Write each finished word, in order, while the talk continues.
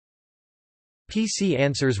PC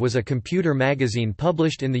Answers was a computer magazine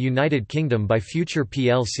published in the United Kingdom by Future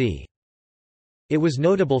plc. It was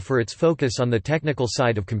notable for its focus on the technical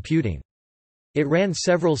side of computing. It ran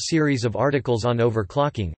several series of articles on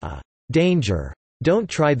overclocking, a "Danger! Don't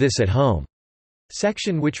try this at home"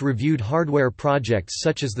 section which reviewed hardware projects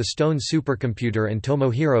such as the Stone supercomputer and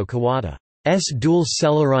Tomohiro Kawada's dual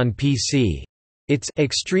Celeron PC. Its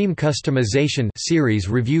Extreme Customization series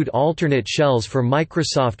reviewed alternate shells for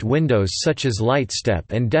Microsoft Windows such as Lightstep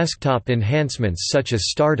and desktop enhancements such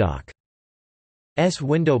as Stardock's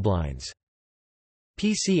window blinds.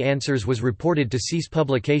 PC Answers was reported to cease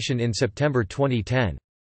publication in September 2010.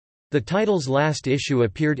 The title's last issue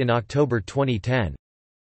appeared in October 2010.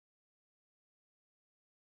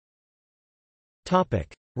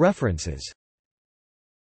 References.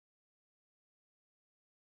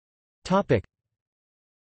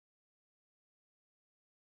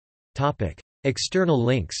 External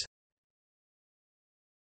links.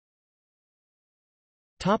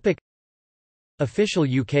 Official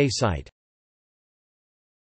UK site